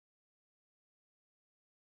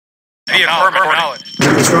Acknowledged.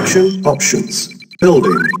 Construction options.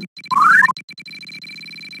 Building.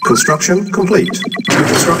 Construction complete.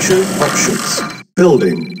 Construction options.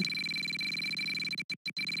 Building.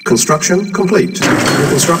 Construction complete.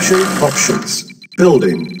 Construction options.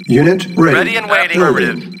 Building. Unit ready. Ready and waiting. Building.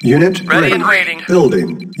 Affirmative. Unit Ready and waiting.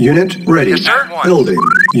 Building. Unit ready. Yes, sir. Building.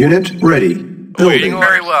 Unit ready. Waiting Building.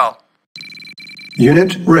 very well.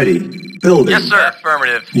 Unit ready. Building. Yes, sir.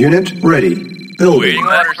 Affirmative. Unit ready. Building. Waiting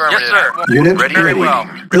orders. Yes, sir. Unit Ready ready. very well.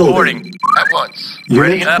 Building. Reporting. At once. Unit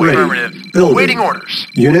Ready and ready. affirmative. Building. Waiting orders.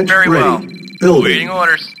 Unit Very ready. well. Building. Waiting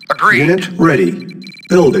orders. Agreed. Unit ready.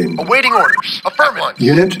 Building. Awaiting orders. Affirmative.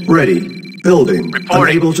 Unit ready. Building.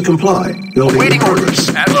 Reporting. Unable to comply. Building. Awaiting orders.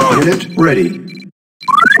 Absolutely. Unit ready.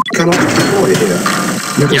 Cannot deploy here.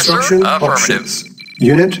 New Yes, sir. construction Affirmative. options.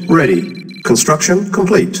 Unit ready. Construction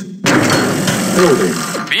complete. Building.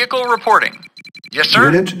 Vehicle reporting. Yes, sir.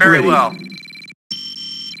 Unit Very ready. well.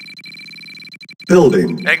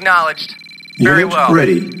 Building. Acknowledged. Very Unit well.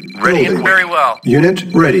 ready. Ready and Building. very well. Unit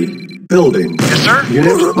ready. Building. Yes, sir.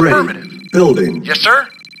 Unit ready. Affirmative. Building. Yes, sir.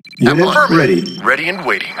 Unit Affirmative. ready. Ready and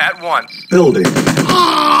waiting. At once. Building.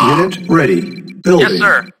 Unit ready. Building. Yes,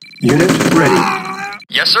 sir. Unit ready.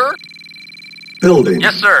 Yes, sir. Building.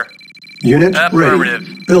 Yes, sir. Unit Affirmative.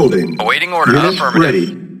 ready. Building. Awaiting orders. Unit Affirmative.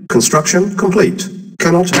 ready. Construction complete.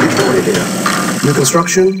 Cannot deploy here. New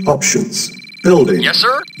construction options. Building. Yes,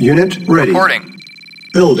 sir. Unit ready. Reporting.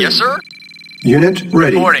 Building. Yes, sir. Unit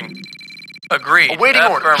ready. Reporting. Agreed. Awaiting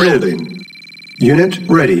orders. Building. Unit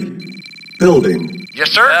ready. Building.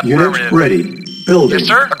 Yes, sir. Unit Affirmative. ready. Building. Yes,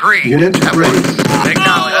 sir. Agreed. Unit At ready. once.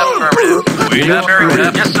 Acknowledged. Affirmative. Unit Very ready.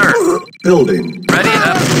 well. Yes, sir. Building. Ready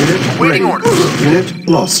and Unit Awaiting ready. orders. Unit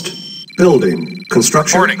lost. Building.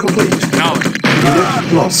 Construction Reporting. complete. Acknowledged.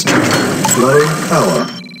 Unit lost. Low power.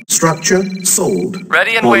 Structure sold.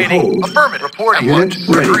 Ready and On waiting. hold. Affirmative. Reporting. Unit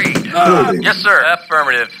ready. Agreed. Building. Yes, sir.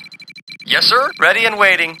 Affirmative. Yes, sir. Ready and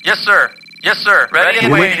waiting. Yes, sir. Yes, sir. Ready and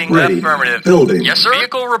Unit waiting. ready. Affirmative. Building. Yes, sir.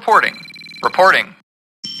 Vehicle reporting. Reporting.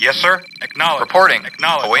 Yes, sir. Acknowledged. Reporting.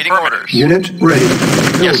 Acknowledged. Awaiting orders. Unit ready.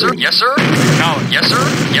 Building. Yes, sir. Yes, sir. Acknowledged. Yes, sir.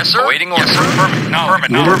 Yes, sir. Awaiting orders. Yes, sir.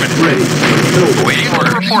 Affirmative. Unit ready. Building. Awaiting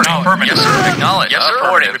orders. Reporting. Yes, sir. Acknowledged. Yes, sir.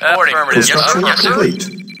 Reporting. Affirmative. Yes, sir. Construction Yes, sir.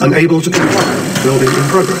 complete. Unable to comply. Building in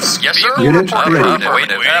progress. Yes, sir. Unit ready. Awaiting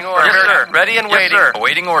orders. Yes, sir. Ready and waiting. Yes, sir.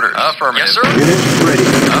 Awaiting orders. Affirmative. Yes, sir. Unit ready.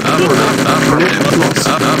 Affirmative. Unit lost.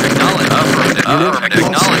 Acknowledged. Affirmative. Unit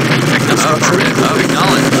Acknowledged. Construction complete.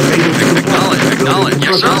 Acknowledged. Unable to comply. Acknowledged. Building in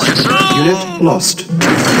Yes, sir. progress. Yes, sir. Unit lost.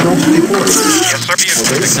 Cannot deploy. Yes, sir.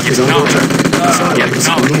 Base is under attack.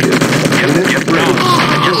 Silence needed. Unit ready.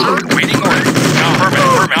 Yes, sir. Waiting order.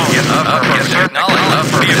 Affirmative. Yes, affirmative. Yes, sir.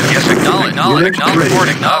 Affirmative. Yes, acknowledge. Unit ready.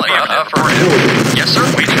 Affirmative. Yes, sir.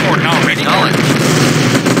 Waiting order. Waiting order.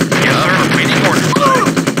 Yes, sir. Waiting order.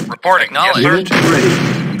 Reporting. Yes, sir. Unit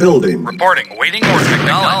ready. Building. Reporting. Waiting order.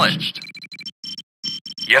 Acknowledged.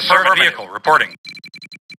 Yes, sir. Vehicle. Reporting.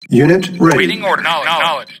 Unit ready. Waiting order.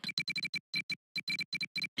 Acknowledged.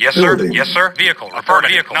 Yes, sir. Building. Yes, sir. Vehicle.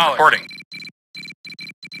 Reporting. Vehicle. Reporting.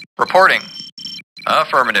 Reporting.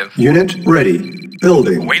 Affirmative. Unit ready.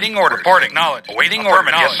 Building. Waiting order. Reporting. Acknowledged. Waiting order.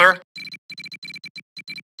 Yes, sir.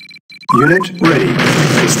 Unit ready.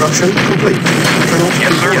 Construction complete. Cannot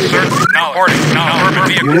Yes, sir. Yes, sir. No. Reporting. No. Affirmative.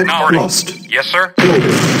 Vehicle. Unit No. lost. Yes, sir.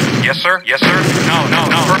 Building. Yes, sir. Yes, sir. No. No.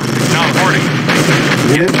 Reporting.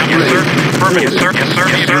 Unit Yes, ready. sir. Affirmative. Yes, sir. Yes, sir.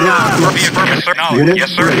 Yes, sir. Affirmative, sir. No. Unit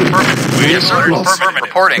Yes, sir. ready. Affirmative. Yes, sir. Lost. Affirmative.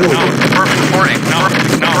 Reporting. No. Building. Affirmative. Reporting. No.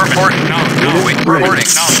 No. Reporting. No. No. Unit Wait. ready. Reporting.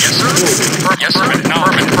 No. Yes, sir. Yes, sir. No.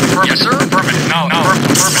 Affirmative. Yes, sir. Affirmative. No. No.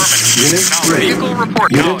 Affirmative. Unit No. ready. Vehicle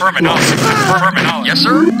report. Unit No. Affirmative. No. lost. Affirmative. No. Yes,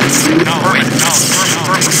 sir. No. Wait. No.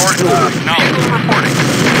 Affirmative. Reporting. No. Vehicle reporting.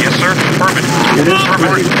 Yes, sir. Affirmative. Unit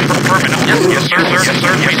ready. Affirmative. Yes, yes, sir. Yes,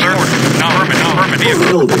 sir. Yes, sir. No. Affirmative. No. Affirmative.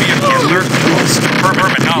 Building. Vehicle. Yes, sir. Lost.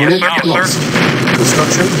 Affirmative. No. Yes, Unit sir. Yes, lost. sir.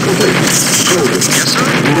 Construction complete. Building. Yes, sir.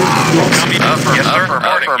 Unit lost. Yes, sir.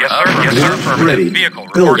 Affirmative. Yes, sir. Yes, sir. Unit ready. Vehicle.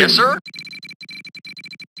 Building. Report. Yes, sir.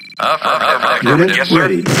 Affirmative. Unit Yes, sir.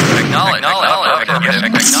 ready. Acknowledge. Acknowledge.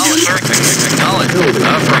 Acknowledge, sir. Acknowledge. Building.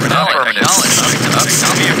 Acknowledge. Acknowledge.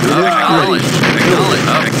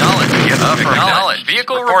 Acknowledge. Yes, acknowledge.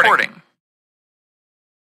 Vehicle reporting.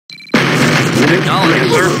 Unit Acknowledge. ready.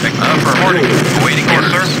 Yes, sir. Reporting. Awaiting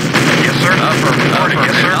orders. Yes, sir. Reporting.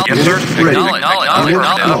 Yes, sir. Yes, sir. Ready. Acknowledge. Unit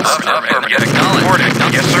lost. Acknowledge.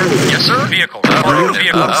 Acknowledge. Yes, sir. Yes, sir. Vehicle.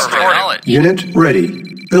 Vehicle. lost. Acknowledge. Unit ready.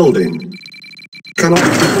 Building. Cannot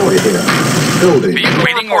deploy here. Building. Vehicle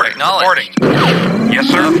waiting order. Acknowledged. Yes,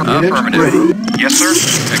 sir. Unit Affirmative. ready. Yes, sir.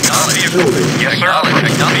 Acknowledged. Building. Yes, sir.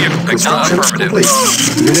 Vehicle. Construction Affirmative. complete.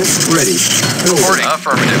 Unit ready. Building. Reporting.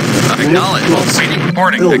 Affirmative. Acknowledged. lost. Waiting.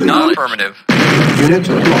 Reporting. Building. Acknowledged. Affirmative. Unit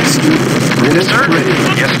lost. Unit Sir. ready.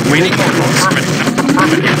 Yes. Waiting Unit order. lost. Affirmative.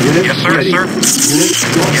 Affirmative. Unit Yes, sir. ready. Sir. Unit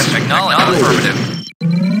lost. Yes. Acknowledged. Affirmative.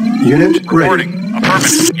 Unit Reporting. ready.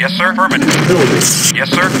 Affirmative. Yes, sir. Affirmative. Building. Yes,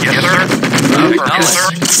 sir. Yes, sir. Yes, sir. Unit Yes,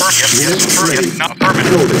 sir. ready. Yes, not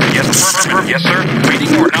affirmative. Building. Yes, affirmative. Yes, sir.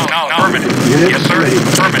 Waiting order. No. Affirmative. Unit Yes, sir. ready.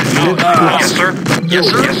 Affirmative. No. Unit Yes, lost. sir. Yes,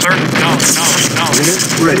 sir. Yes, sir. No. Unit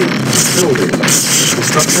ready. Building.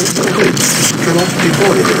 Construction complete. Cannot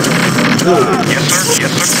deploy here. Building. Yes, sir.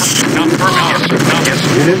 Yes, sir. No. Affirmative. Yes, sir. No. Yes.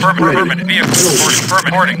 Unit Affirmative. ready. Vehicle.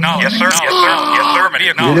 Affirmative. No. Yes, sir. Yes, sir. Yes, sir.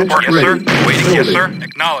 Vehicle. Unit Yes, sir. ready. Waiting. Yes, sir. Building.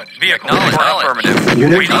 Acknowledge. Vehicle. Affirmative.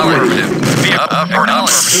 Unit Waiting. ready. Affirmative. Vehicle.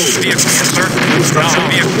 Acknowledged. Building. Vehicle. Yes, sir. No. Construction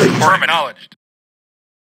Vehicle. complete. Acknowledged.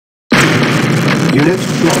 Unit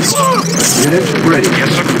lost. Unit ready. Yes,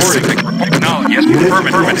 sir. Reporting. No. Yes. Unit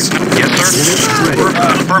Affirmative. lost. Yes, sir. Unit ready.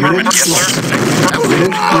 Affirmative. Unit Yes, lost. sir.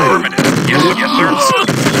 Unit ready. Affirmative. Yes, Unit yes, sir.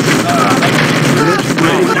 lost. Unit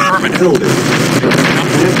ready. Affirmative. Building.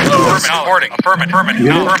 Unit lost. Reporting. Affirmative.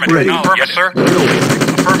 Unit Affirmative. ready. No. Yes, sir. Building.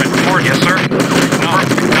 Affirmative. Report. Yes, sir. No.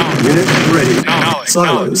 Unit ready. No.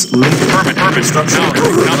 Silos needed. Affirmative. Construction No.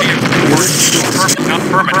 complete. No. Unit lost.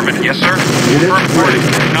 Affirmative. Yes, sir. Unit ready.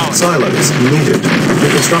 No. Silos needed.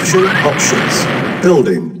 Reconstruction options.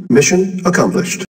 Building. Mission accomplished.